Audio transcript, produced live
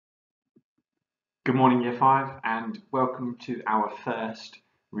Good morning, Year 5, and welcome to our first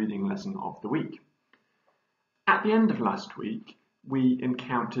reading lesson of the week. At the end of last week, we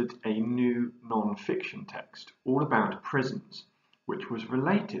encountered a new non-fiction text all about prisons, which was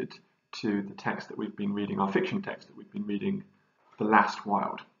related to the text that we've been reading, our fiction text that we've been reading, The Last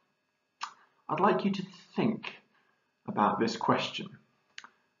Wild. I'd like you to think about this question.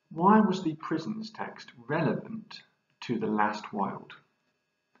 Why was the prisons text relevant to The Last Wild?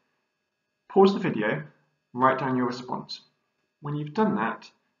 Pause the video, write down your response. When you've done that,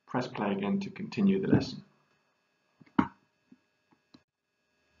 press play again to continue the lesson.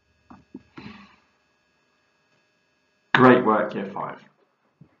 Great work, Year 5.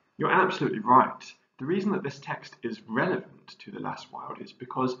 You're absolutely right. The reason that this text is relevant to The Last Wild is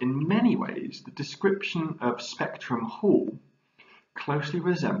because in many ways the description of Spectrum Hall closely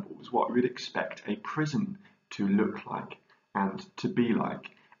resembles what we'd expect a prison to look like and to be like.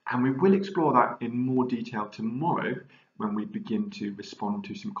 And we will explore that in more detail tomorrow when we begin to respond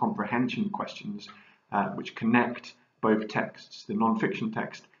to some comprehension questions which connect both texts, the non-fiction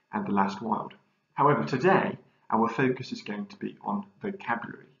text and The Last Wild. However, today our focus is going to be on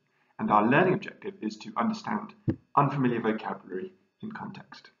vocabulary, and our learning objective is to understand unfamiliar vocabulary in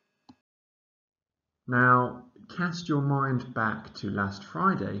context. Now, cast your mind back to last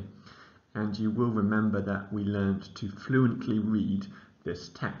Friday and you will remember that we learned to fluently read this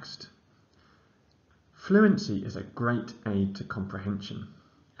text. Fluency is a great aid to comprehension,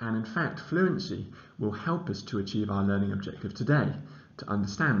 and in fact fluency will help us to achieve our learning objective today, to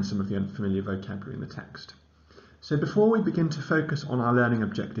understand some of the unfamiliar vocabulary in the text. So before we begin to focus on our learning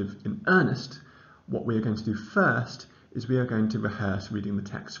objective in earnest, what we are going to do first is we are going to rehearse reading the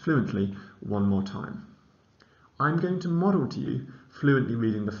text fluently one more time. I'm going to model to you fluently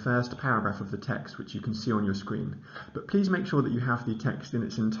reading the first paragraph of the text, which you can see on your screen, but please make sure that you have the text in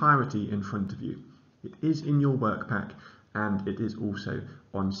its entirety in front of you. It is in your workpack and it is also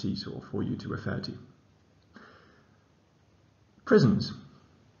on Seesaw for you to refer to. Prisons.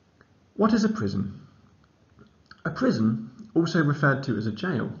 What is a prison? A prison, also referred to as a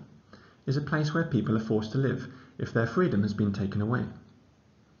jail, is a place where people are forced to live if their freedom has been taken away.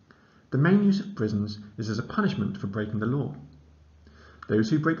 The main use of prisons is as a punishment for breaking the law. Those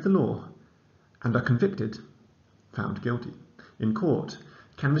who break the law and are convicted, found guilty, in court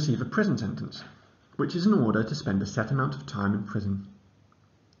can receive a prison sentence, which is an order to spend a set amount of time in prison.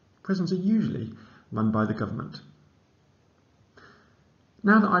 Prisons are usually run by the government.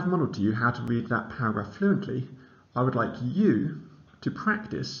 Now that I've modelled to you how to read that paragraph fluently, I would like you to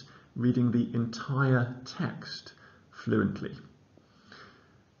practice reading the entire text fluently.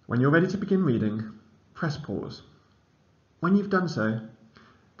 When you're ready to begin reading, press pause. When you've done so,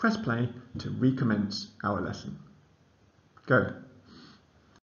 press play to recommence our lesson. Go.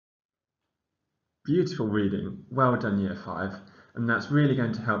 Beautiful reading. Well done, Year 5. And that's really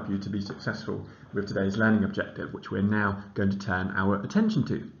going to help you to be successful with today's learning objective, which we're now going to turn our attention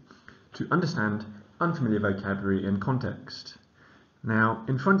to understand unfamiliar vocabulary in context. Now,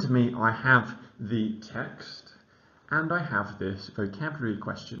 in front of me, I have the text and I have this vocabulary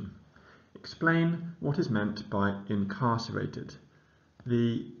question. Explain what is meant by incarcerated.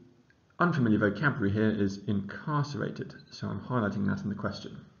 The unfamiliar vocabulary here is incarcerated, so I'm highlighting that in the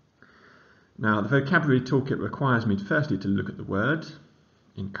question. Now, the vocabulary toolkit requires me firstly to look at the word,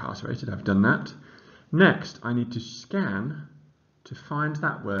 incarcerated. I've done that. Next, I need to scan to find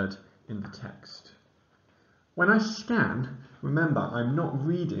that word in the text. When I scan, remember, I'm not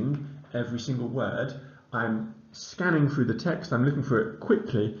reading every single word. I'm scanning through the text. I'm looking for it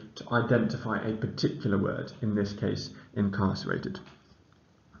quickly to identify a particular word, in this case, incarcerated.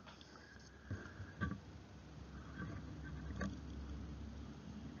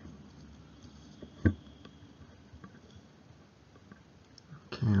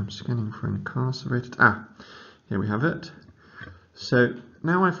 Okay, I'm scanning for incarcerated. Here we have it. So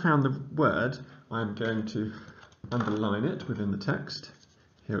now I've found the word, I'm going to underline it within the text.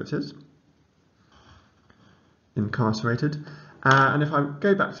 Here it is. Incarcerated. And if I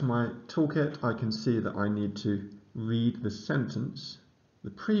go back to my toolkit, I can see that I need to read the sentence,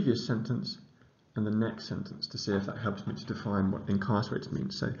 the previous sentence, and the next sentence to see if that helps me to define what incarcerated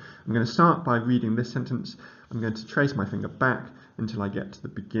means. So I'm going to start by reading this sentence. I'm going to trace my finger back until I get to the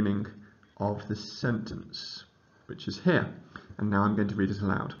beginning of the sentence, which is here. And now I'm going to read it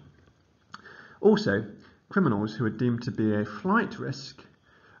aloud. Also, criminals who are deemed to be a flight risk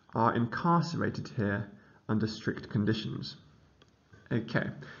are incarcerated here under strict conditions. Okay,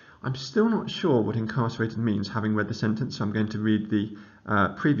 I'm still not sure what incarcerated means, having read the sentence, so I'm going to read the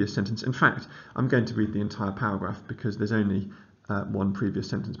previous sentence. In fact, I'm going to read the entire paragraph because there's only one previous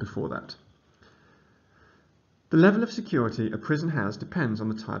sentence before that. The level of security a prison has depends on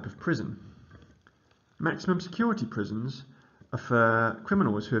the type of prison. Maximum security prisons are for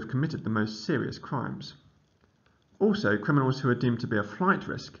criminals who have committed the most serious crimes. Also, criminals who are deemed to be a flight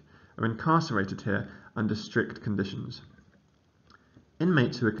risk are incarcerated here under strict conditions.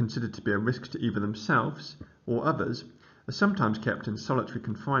 Inmates who are considered to be a risk to either themselves or others are sometimes kept in solitary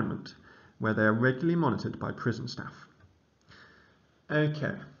confinement, where they are regularly monitored by prison staff.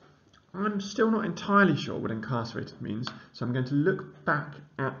 Okay, I'm still not entirely sure what incarcerated means, so I'm going to look back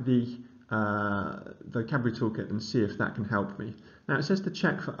at the vocabulary toolkit and see if that can help me. Now it says to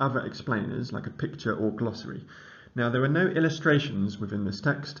check for other explainers, like a picture or glossary. Now there are no illustrations within this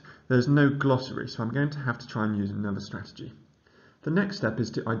text, there's no glossary, so I'm going to have to try and use another strategy. The next step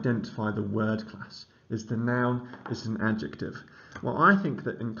is to identify the word class. Is the noun, is it an adjective? Well, I think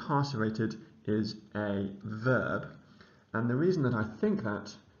that incarcerated is a verb, and the reason that I think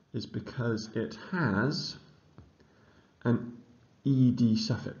that is because it has an ed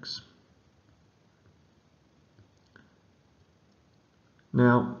suffix.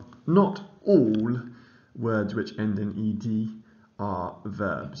 Now, not all words which end in ed are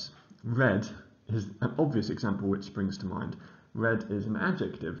verbs. Red is an obvious example which springs to mind. Red is an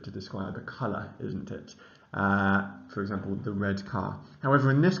adjective to describe a colour, isn't it? For example, the red car.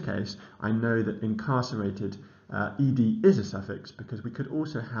 However, in this case, I know that incarcerated, ed is a suffix because we could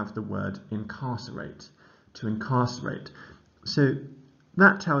also have the word incarcerate, to incarcerate. So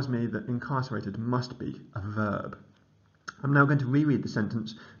that tells me that incarcerated must be a verb. I'm now going to reread the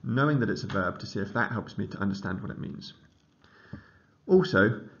sentence, knowing that it's a verb, to see if that helps me to understand what it means.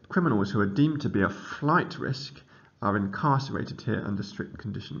 Also, criminals who are deemed to be a flight risk are incarcerated here under strict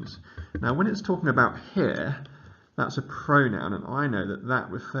conditions. Now, when it's talking about here, that's a pronoun, and I know that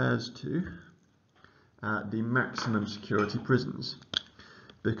that refers to the maximum security prisons,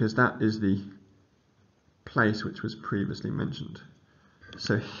 because that is the place which was previously mentioned.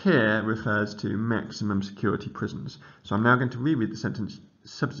 So here refers to maximum security prisons. So I'm now going to reread the sentence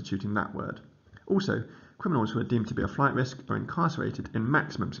substituting that word. Also, criminals who are deemed to be a flight risk are incarcerated in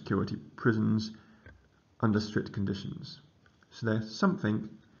maximum security prisons under strict conditions. So there's something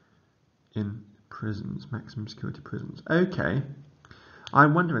in prisons, maximum security prisons. Okay, I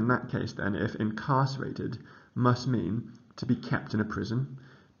wonder in that case then if incarcerated must mean to be kept in a prison,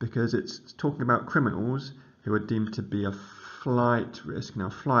 because it's talking about criminals who are deemed to be a flight risk. Now,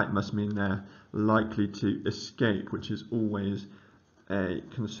 flight must mean they're likely to escape, which is always a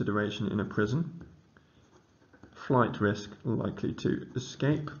consideration in a prison. Flight risk, likely to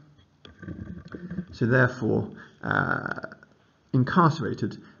escape. So therefore,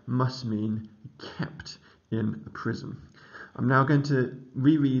 incarcerated must mean kept in a prison. I'm now going to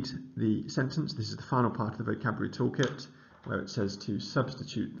reread the sentence. This is the final part of the vocabulary toolkit, where it says to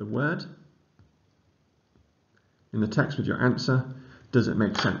substitute the word in the text with your answer. Does it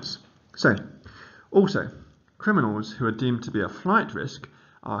make sense? So, also, criminals who are deemed to be a flight risk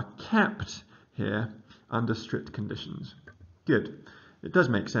are kept here under strict conditions. Good. It does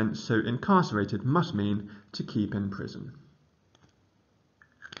make sense, so incarcerated must mean to keep in prison.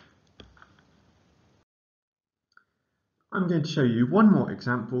 I'm going to show you one more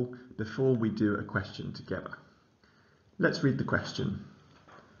example before we do a question together. Let's read the question.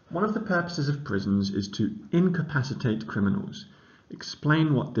 One of the purposes of prisons is to incapacitate criminals.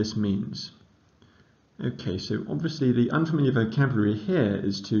 Explain what this means. Okay, so obviously the unfamiliar vocabulary here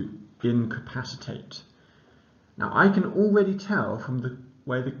is to incapacitate. Now I can already tell from the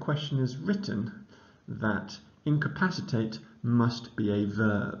way the question is written that incapacitate must be a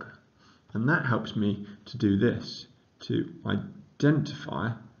verb. And that helps me to do this, to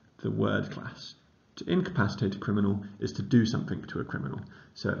identify the word class. To incapacitate a criminal is to do something to a criminal,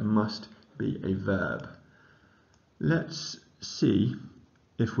 so it must be a verb. Let's see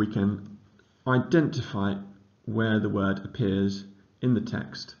if we can identify where the word appears in the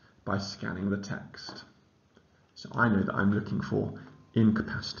text by scanning the text. So I know that I'm looking for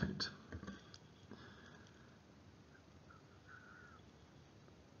incapacitate.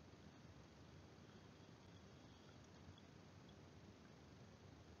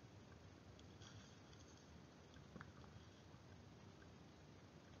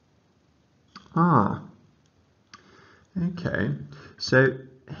 Okay, so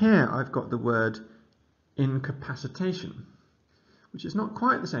here I've got the word incapacitation, which is not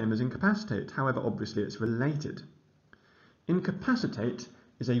quite the same as incapacitate, however obviously it's related. Incapacitate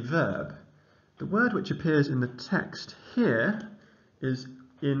is a verb. The word which appears in the text here is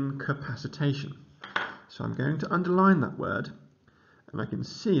incapacitation. So I'm going to underline that word, and I can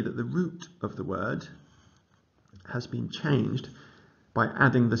see that the root of the word has been changed by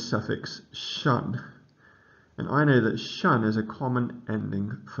adding the suffix shun. And I know that shun is a common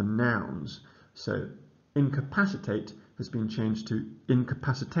ending for nouns. So incapacitate has been changed to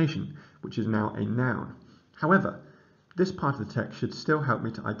incapacitation, which is now a noun. However, this part of the text should still help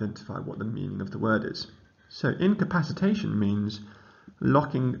me to identify what the meaning of the word is. So incapacitation means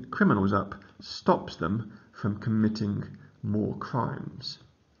locking criminals up stops them from committing more crimes.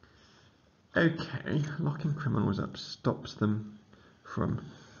 Okay, locking criminals up stops them from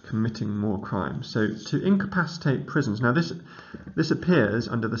committing more crimes. So to incapacitate prisons. Now this appears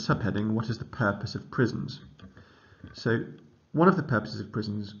under the subheading, what is the purpose of prisons? So one of the purposes of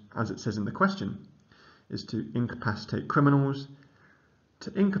prisons, as it says in the question, is to incapacitate criminals.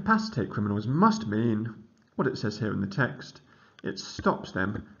 To incapacitate criminals must mean what it says here in the text. It stops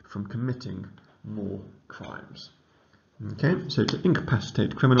them from committing more crimes. Okay, so to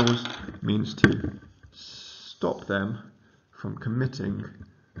incapacitate criminals means to stop them from committing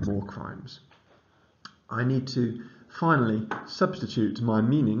more crimes. I need to finally substitute my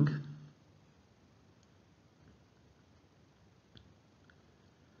meaning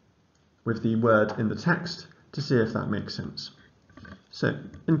with the word in the text to see if that makes sense. So,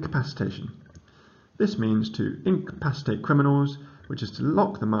 incapacitation. This means to incapacitate criminals, which is to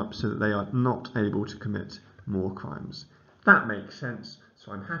lock them up so that they are not able to commit more crimes. That makes sense,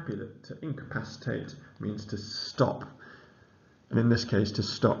 so I'm happy that to incapacitate means to stop, and in this case to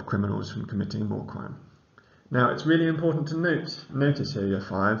stop criminals from committing more crime. Now it's really important to notice here, Year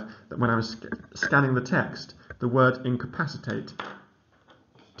 5, that when I was scanning the text, the word incapacitate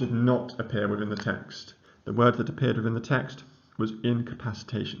did not appear within the text. The word that appeared within the text was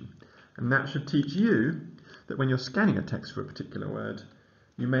incapacitation. And that should teach you that when you're scanning a text for a particular word,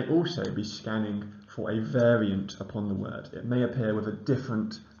 you may also be scanning for a variant upon the word. It may appear with a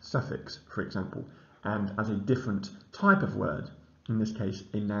different suffix, for example, and as a different type of word, in this case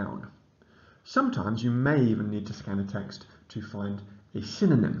a noun. Sometimes you may even need to scan a text to find a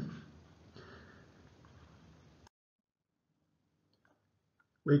synonym.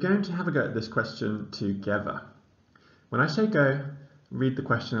 We're going to have a go at this question together. When I say go, read the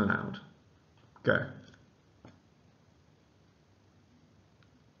question aloud. Go.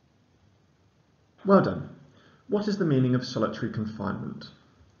 Well done. What is the meaning of solitary confinement?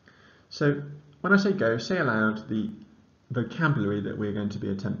 So when I say go, say aloud the vocabulary that we're going to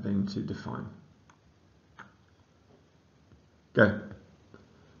be attempting to define. Go.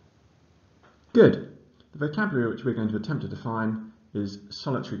 Good. The vocabulary which we're going to attempt to define is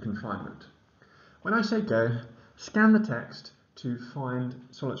solitary confinement. When I say go, scan the text to find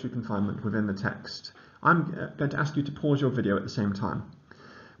solitary confinement within the text. I'm going to ask you to pause your video at the same time.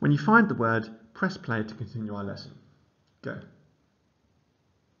 When you find the word, press play to continue our lesson. Go.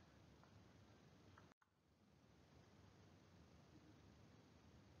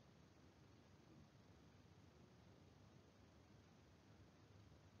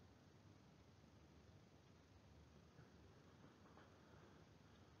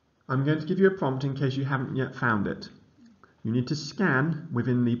 I'm going to give you a prompt in case you haven't yet found it. You need to scan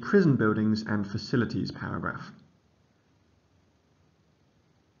within the prison buildings and facilities paragraph.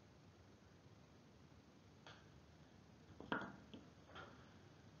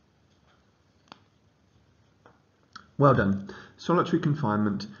 Well done. Solitary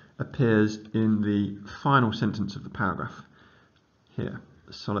confinement appears in the final sentence of the paragraph. Here,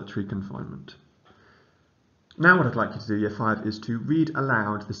 solitary confinement. Now what I'd like you to do, Year 5, is to read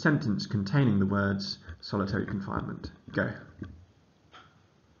aloud the sentence containing the words solitary confinement. Go.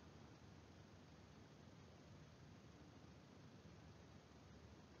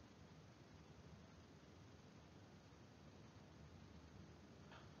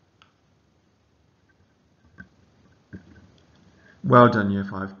 Well done, Year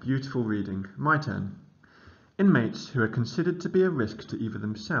 5. Beautiful reading. My turn. Inmates who are considered to be a risk to either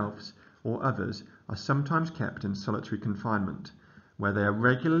themselves or others are sometimes kept in solitary confinement, where they are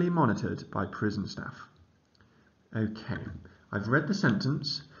regularly monitored by prison staff. Okay, I've read the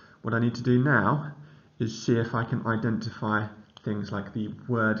sentence. What I need to do now is see if I can identify things like the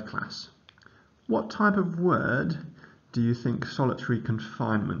word class. What type of word do you think solitary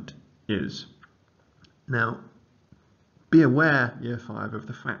confinement is? Now, be aware, Year 5, of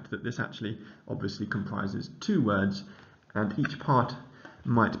the fact that this actually obviously comprises two words, and each part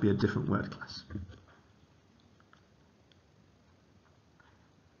might be a different word class.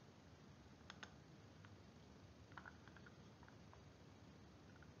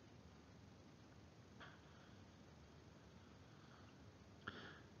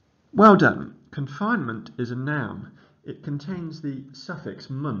 Well done. Confinement is a noun. It contains the suffix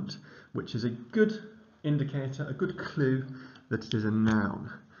 -ment, which is a good indicator, a good clue that it is a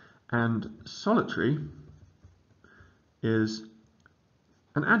noun. And solitary is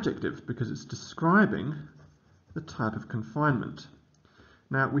an adjective because it's describing the type of confinement.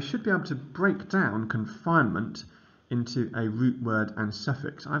 Now, we should be able to break down confinement into a root word and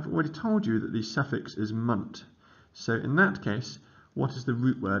suffix. I've already told you that the suffix is -ment. So in that case, what is the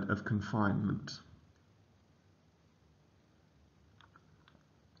root word of confinement?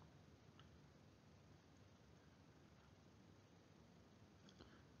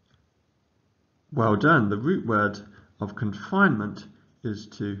 Well done. The root word of confinement is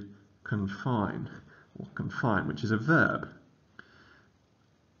to confine, or confine, which is a verb.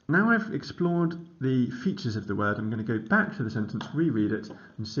 Now I've explored the features of the word, I'm going to go back to the sentence, reread it,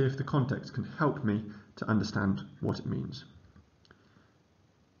 and see if the context can help me to understand what it means.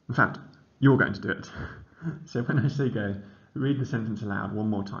 In fact, you're going to do it. So when I say go, read the sentence aloud one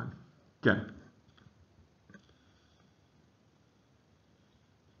more time. Go.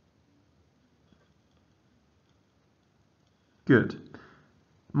 Good.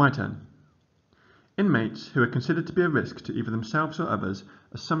 My turn. Inmates who are considered to be a risk to either themselves or others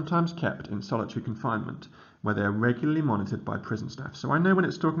are sometimes kept in solitary confinement, where they are regularly monitored by prison staff. So I know when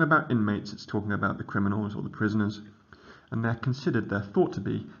it's talking about inmates, it's talking about the criminals or the prisoners, and they're thought to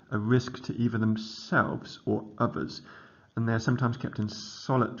be a risk to either themselves or others, and they're sometimes kept in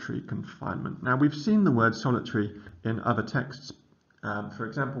solitary confinement. Now, we've seen the word solitary in other texts. For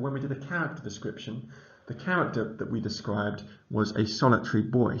example, when we did a character description, the character that we described was a solitary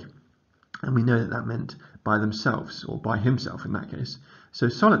boy. And we know that that meant by themselves, or by himself in that case. So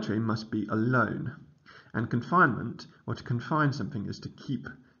solitary must be alone. And confinement, or to confine something, is to keep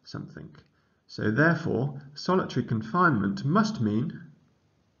something. So therefore, solitary confinement must mean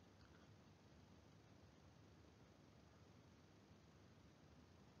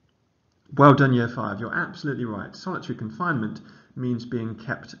well done, Year 5. You're absolutely right. Solitary confinement means being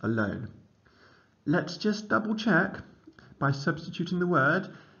kept alone. Let's just double check by substituting the word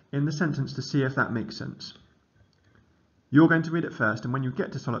in the sentence to see if that makes sense. You're going to read it first, and when you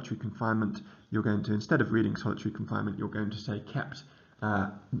get to solitary confinement, you're going to, instead of reading solitary confinement, you're going to say kept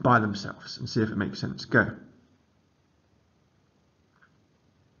by themselves and see if it makes sense. Go.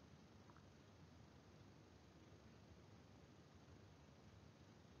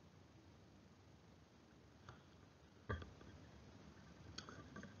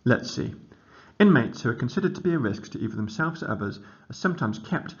 Let's see. Inmates who are considered to be a risk to either themselves or others are sometimes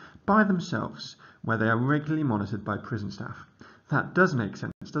kept by themselves, where they are regularly monitored by prison staff. That does make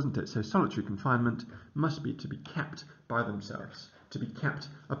sense, doesn't it? So solitary confinement must be to be kept by themselves, to be kept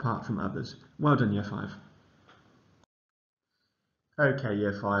apart from others. Well done, Year 5. Okay,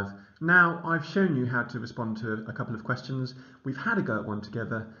 Year 5. Now I've shown you how to respond to a couple of questions. We've had a go at one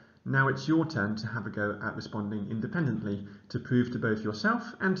together. Now it's your turn to have a go at responding independently to prove to both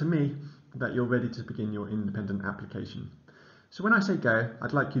yourself and to me that you're ready to begin your independent application. So when I say go,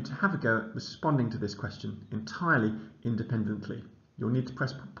 I'd like you to have a go at responding to this question entirely independently. You'll need to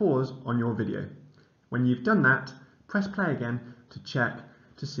press pause on your video. When you've done that, press play again to check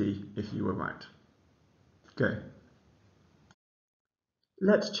to see if you were right. Go.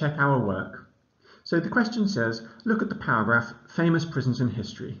 Let's check our work. So the question says, look at the paragraph, famous prisons in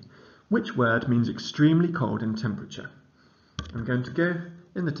history. Which word means extremely cold in temperature? I'm going to go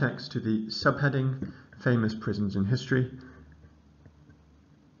in the text to the subheading, famous prisons in history.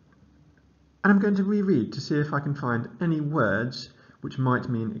 And I'm going to reread to see if I can find any words which might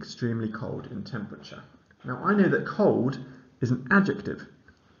mean extremely cold in temperature. Now I know that cold is an adjective,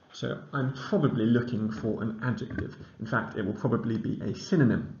 so I'm probably looking for an adjective. In fact, it will probably be a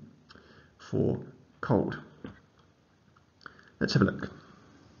synonym for cold. Let's have a look.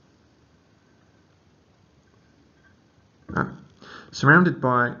 Surrounded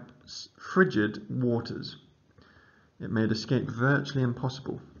by frigid waters, it made escape virtually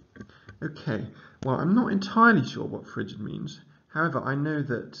impossible. Okay, well, I'm not entirely sure what frigid means. However, I know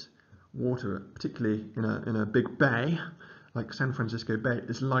that water, particularly in a big bay, like San Francisco Bay,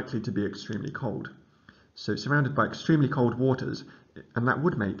 is likely to be extremely cold. So surrounded by extremely cold waters, and that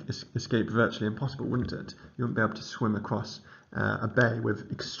would make escape virtually impossible, wouldn't it? You wouldn't be able to swim across a bay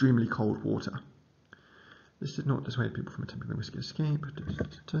with extremely cold water. This did not dissuade people from attempting the risky escape.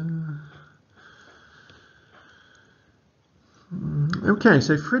 Okay,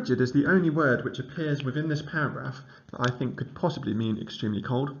 so frigid is the only word which appears within this paragraph that I think could possibly mean extremely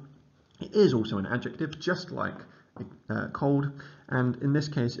cold. It is also an adjective, just like cold, and in this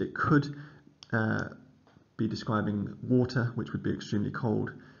case it could be describing water, which would be extremely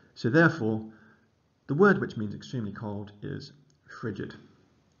cold. So therefore, the word which means extremely cold is frigid.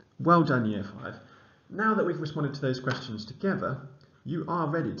 Well done, Year 5. Now that we've responded to those questions together, you are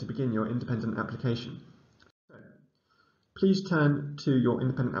ready to begin your independent application. So, Please turn to your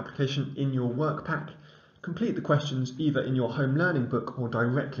independent application in your work pack. Complete the questions either in your home learning book or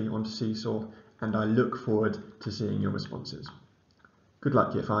directly onto Seesaw, and I look forward to seeing your responses. Good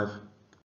luck, Year 5.